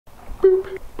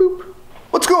Boop, boop.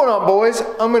 What's going on, boys?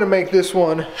 I'm gonna make this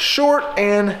one short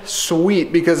and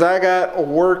sweet because I got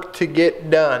work to get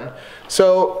done.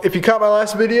 So if you caught my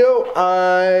last video,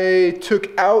 I took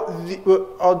out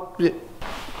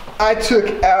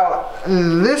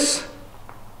this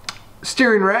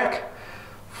steering rack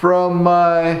from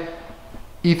my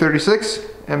E36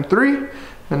 M3,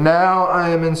 and now I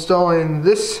am installing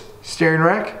this steering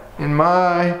rack in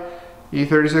my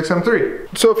E36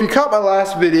 M3. So if you caught my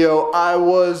last video, I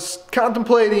was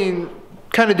contemplating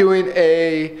kind of doing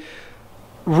a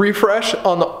refresh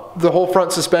on the whole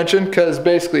front suspension, because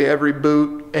basically every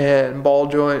boot and ball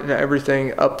joint and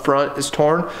everything up front is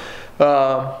torn.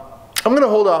 I'm gonna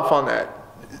hold off on that.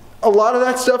 A lot of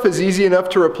that stuff is easy enough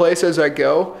to replace as I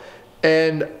go,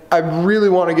 and I really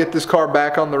want to get this car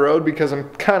back on the road because I'm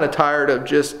kind of tired of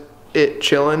just it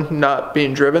chilling, not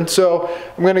being driven. So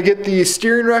I'm gonna get the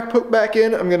steering rack put back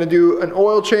in. I'm gonna do an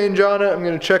oil change on it. I'm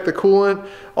gonna check the coolant,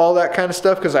 all that kind of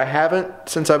stuff, because I haven't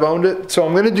since I've owned it. So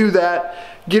I'm gonna do that,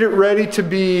 get it ready to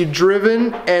be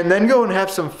driven, and then go and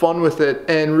have some fun with it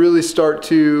and really start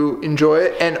to enjoy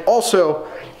it. And also,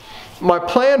 my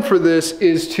plan for this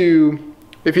is to,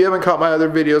 if you haven't caught my other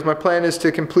videos, my plan is to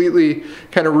completely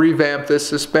kind of revamp this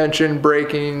suspension,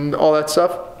 braking, all that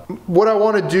stuff. What I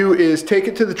want to do is take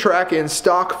it to the track in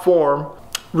stock form,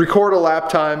 record a lap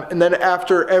time, and then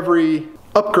after every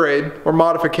upgrade or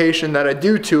modification that I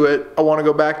do to it, I want to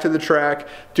go back to the track,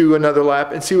 do another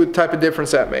lap, and see what type of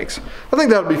difference that makes. I think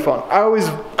that would be fun.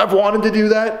 I've wanted to do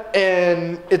that,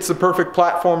 and it's the perfect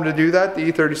platform to do that. The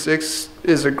E36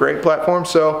 is a great platform.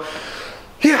 So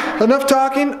yeah, enough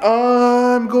talking.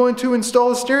 I'm going to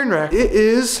install the steering rack. It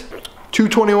is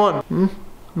 221.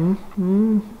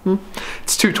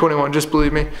 It's 221, just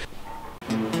believe me.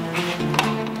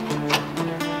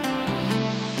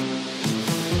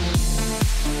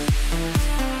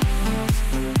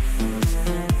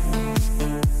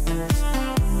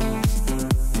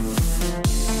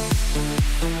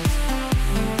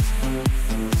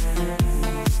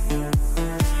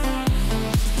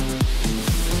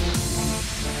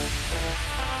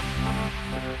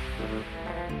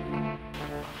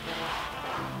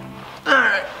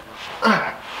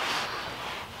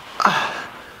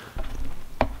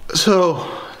 So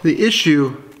the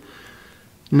issue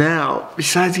now,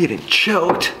 besides getting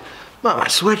choked by my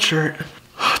sweatshirt,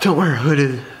 don't wear a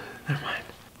hooded, never mind.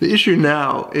 The issue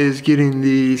now is getting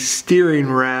the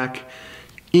steering rack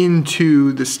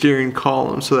into the steering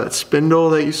column. So that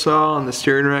spindle that you saw on the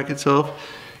steering rack itself,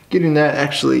 getting that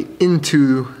actually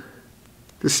into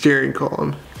the steering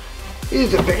column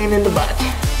is a pain in the butt.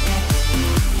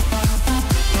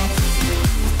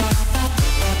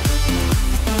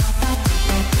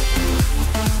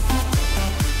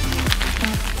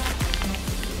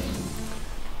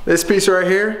 This piece right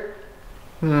here,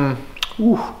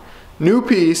 new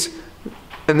piece,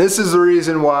 and this is the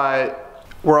reason why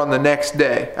we're on the next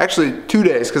day. Actually, 2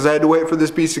 days, because I had to wait for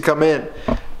this piece to come in.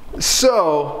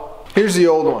 So, here's the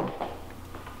old one.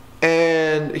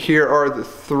 And here are the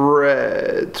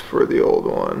threads for the old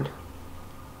one.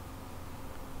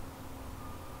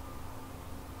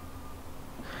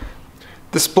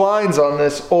 The splines on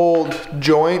this old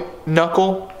joint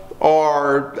knuckle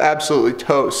are absolutely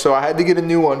toast, so I had to get a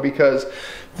new one because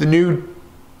the new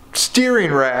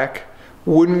steering rack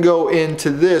wouldn't go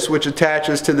into this, which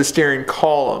attaches to the steering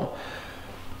column.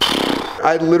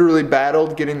 I literally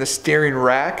battled getting the steering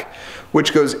rack,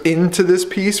 which goes into this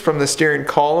piece from the steering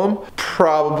column,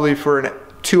 probably for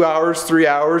 2 hours, 3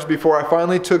 hours, before I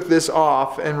finally took this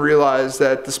off and realized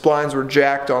that the splines were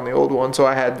jacked on the old one, so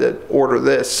I had to order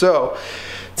this. So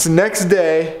it's the next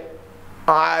day.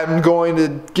 I'm going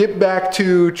to get back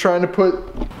to trying to put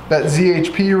that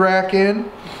ZHP rack in.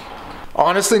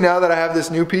 Honestly, now that I have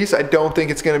this new piece, I don't think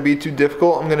it's going to be too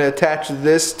difficult. I'm going to attach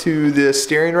this to the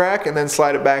steering rack and then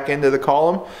slide it back into the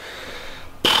column.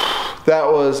 That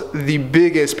was the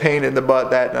biggest pain in the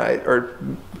butt that night, or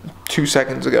 2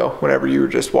 seconds ago, whenever you were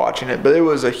just watching it. But it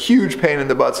was a huge pain in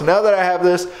the butt. So now that I have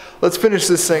this, let's finish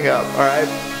this thing up, all right?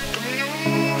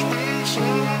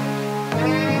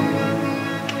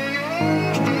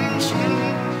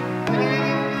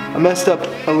 I messed up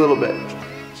a little bit.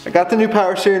 I got the new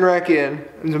power steering rack in.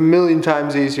 It was a million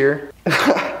times easier.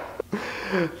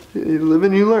 You live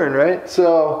and you learn, right?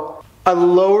 So I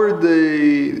lowered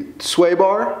the sway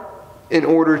bar in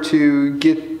order to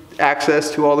get access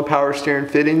to all the power steering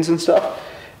fittings and stuff.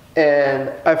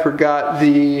 And I forgot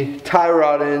the tie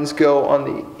rod ends go on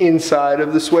the inside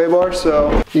of the sway bar. So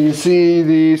you can see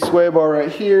the sway bar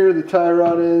right here, the tie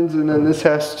rod ends, and then this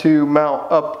has to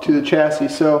mount up to the chassis.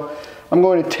 So I'm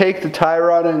going to take the tie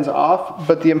rod ends off,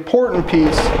 but the important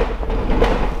piece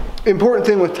important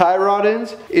thing with tie rod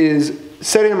ends is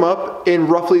setting them up in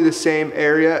roughly the same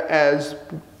area as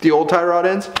the old tie rod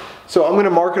ends. So I'm gonna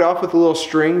mark it off with a little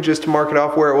string just to mark it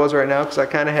off where it was right now, because I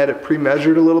kind of had it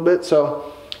pre-measured a little bit.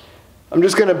 So I'm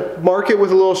just gonna mark it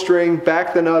with a little string,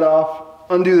 back the nut off,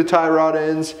 undo the tie rod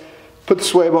ends, put the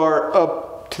sway bar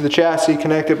up to the chassis,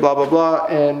 connect it, blah, blah, blah,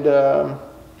 and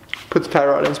put the tie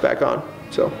rod ends back on.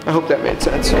 So I hope that made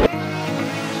sense.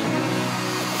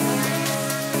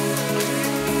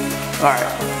 All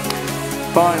right,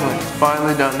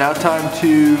 finally done. Now time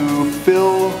to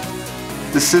fill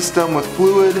the system with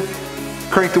fluid,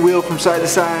 crank the wheel from side to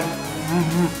side.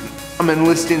 I'm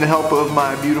enlisting the help of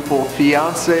my beautiful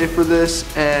fiance for this,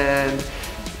 and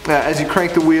as you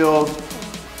crank the wheel,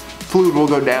 fluid will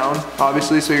go down,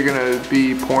 obviously, so you're gonna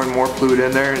be pouring more fluid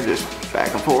in there and just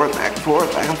back and forth, back and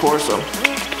forth, back and forth, so.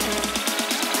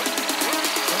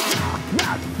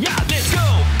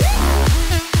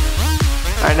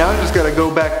 Alright, now I just gotta go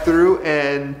back through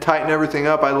and tighten everything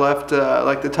up. I left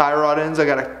like the tie rod ends, I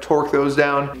gotta torque those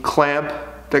down. Clamp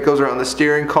that goes around the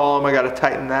steering column, I gotta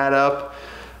tighten that up.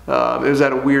 It was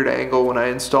at a weird angle when I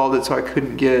installed it, so I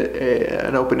couldn't get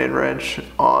an open end wrench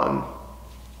on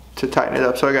to tighten it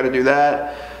up, so I gotta do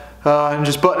that. And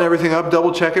just button everything up,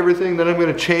 double check everything, then I'm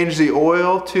gonna change the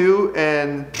oil too,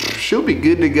 and she'll be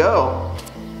good to go.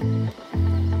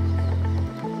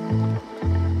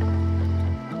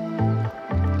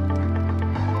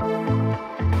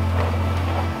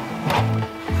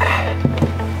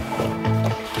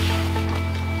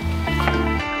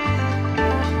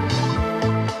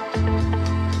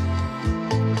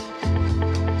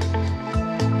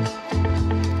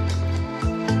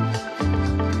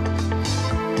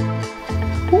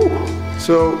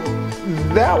 So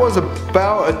that was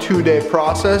about a 2-day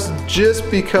process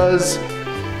just because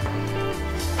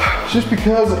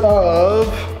of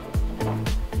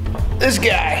this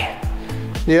guy.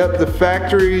 Yep, the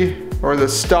factory or the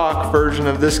stock version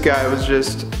of this guy was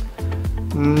just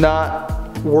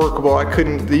not workable. I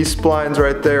couldn't, these splines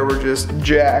right there were just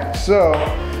jacked. So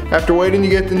after waiting to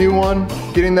get the new one,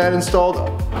 getting that installed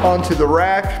onto the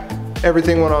rack,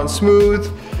 everything went on smooth.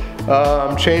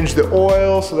 Changed the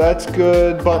oil, so that's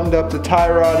good. Buttoned up the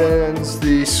tie rod ends,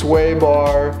 the sway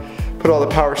bar, put all the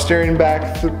power steering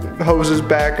back, hoses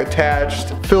back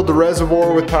attached, filled the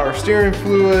reservoir with power steering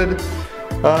fluid.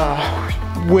 My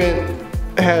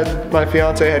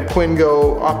fiance had Quinn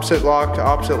go opposite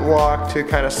lock to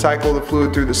kind of cycle the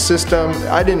fluid through the system.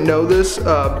 I didn't know this.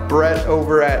 Brett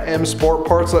over at M Sport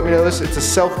Parts let me know this. It's a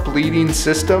self-bleeding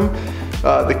system.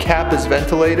 The cap is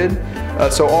ventilated,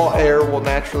 so all air will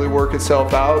naturally work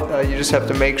itself out. You just have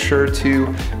to make sure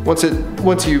to,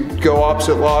 once you go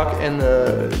opposite lock and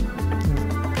the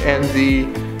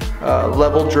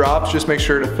level drops, just make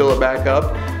sure to fill it back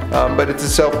up. But it's a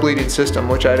self-bleeding system,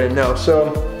 which I didn't know.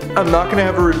 So I'm not gonna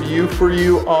have a review for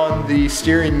you on the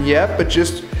steering yet, but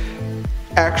just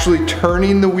actually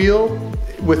turning the wheel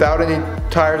without any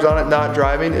tires on it, not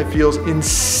driving, it feels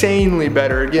insanely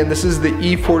better. Again, this is the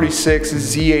E46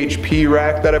 ZHP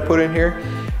rack that I put in here.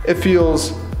 It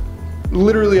feels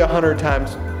literally 100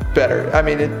 times better. I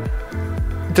mean, it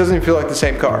doesn't even feel like the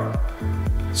same car.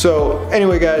 So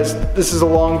anyway guys, this is a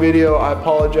long video, I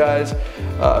apologize.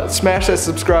 Smash that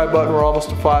subscribe button, we're almost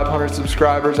to 500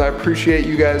 subscribers. I appreciate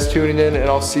you guys tuning in, and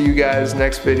I'll see you guys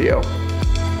next video.